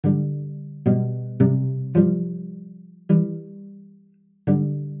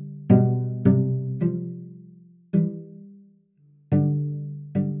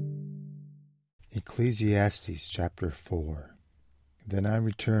Ecclesiastes chapter 4. Then I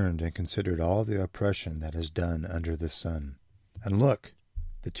returned and considered all the oppression that is done under the sun. And look,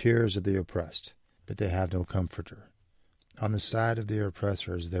 the tears of the oppressed, but they have no comforter. On the side of the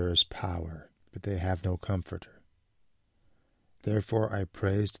oppressors there is power, but they have no comforter. Therefore I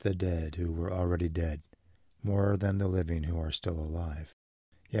praised the dead who were already dead, more than the living who are still alive.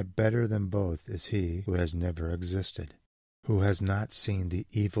 Yet better than both is he who has never existed, who has not seen the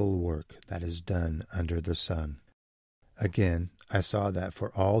evil work that is done under the sun. Again, I saw that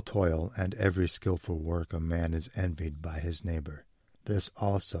for all toil and every skillful work a man is envied by his neighbor. This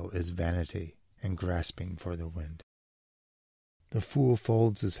also is vanity and grasping for the wind. The fool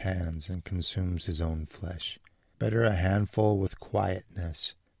folds his hands and consumes his own flesh. Better a handful with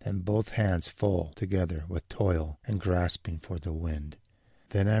quietness than both hands full together with toil and grasping for the wind.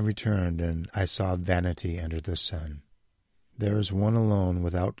 Then I returned, and I saw vanity under the sun. There is one alone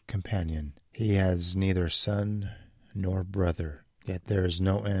without companion. He has neither son nor brother, yet there is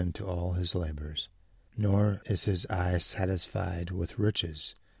no end to all his labors. Nor is his eye satisfied with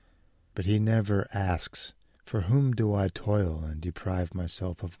riches. But he never asks, "For whom do I toil and deprive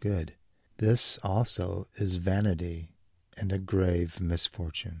myself of good?" This also is vanity and a grave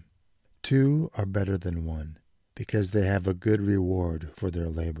misfortune. Two are better than one, because they have a good reward for their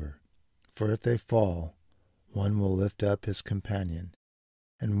labor. For if they fall, one will lift up his companion,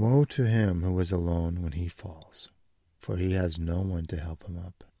 and woe to him who is alone when he falls, for he has no one to help him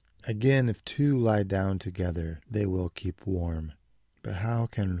up. Again, if two lie down together, they will keep warm. But how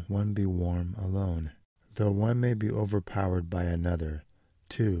can one be warm alone? Though one may be overpowered by another,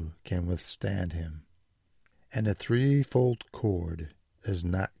 two can withstand him. And a threefold cord is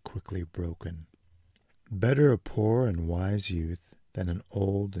not quickly broken. Better a poor and wise youth than an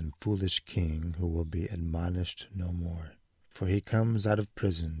old and foolish king who will be admonished no more. For he comes out of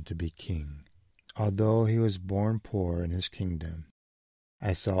prison to be king. Although he was born poor in his kingdom,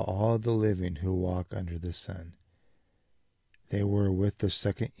 I saw all the living who walk under the sun. They were with the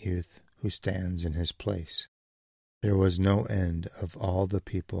second youth who stands in his place. There was no end of all the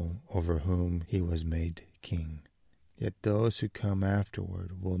people over whom he was made king. Yet those who come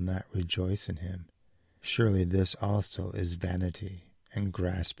afterward will not rejoice in him. Surely this also is vanity and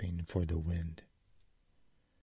grasping for the wind.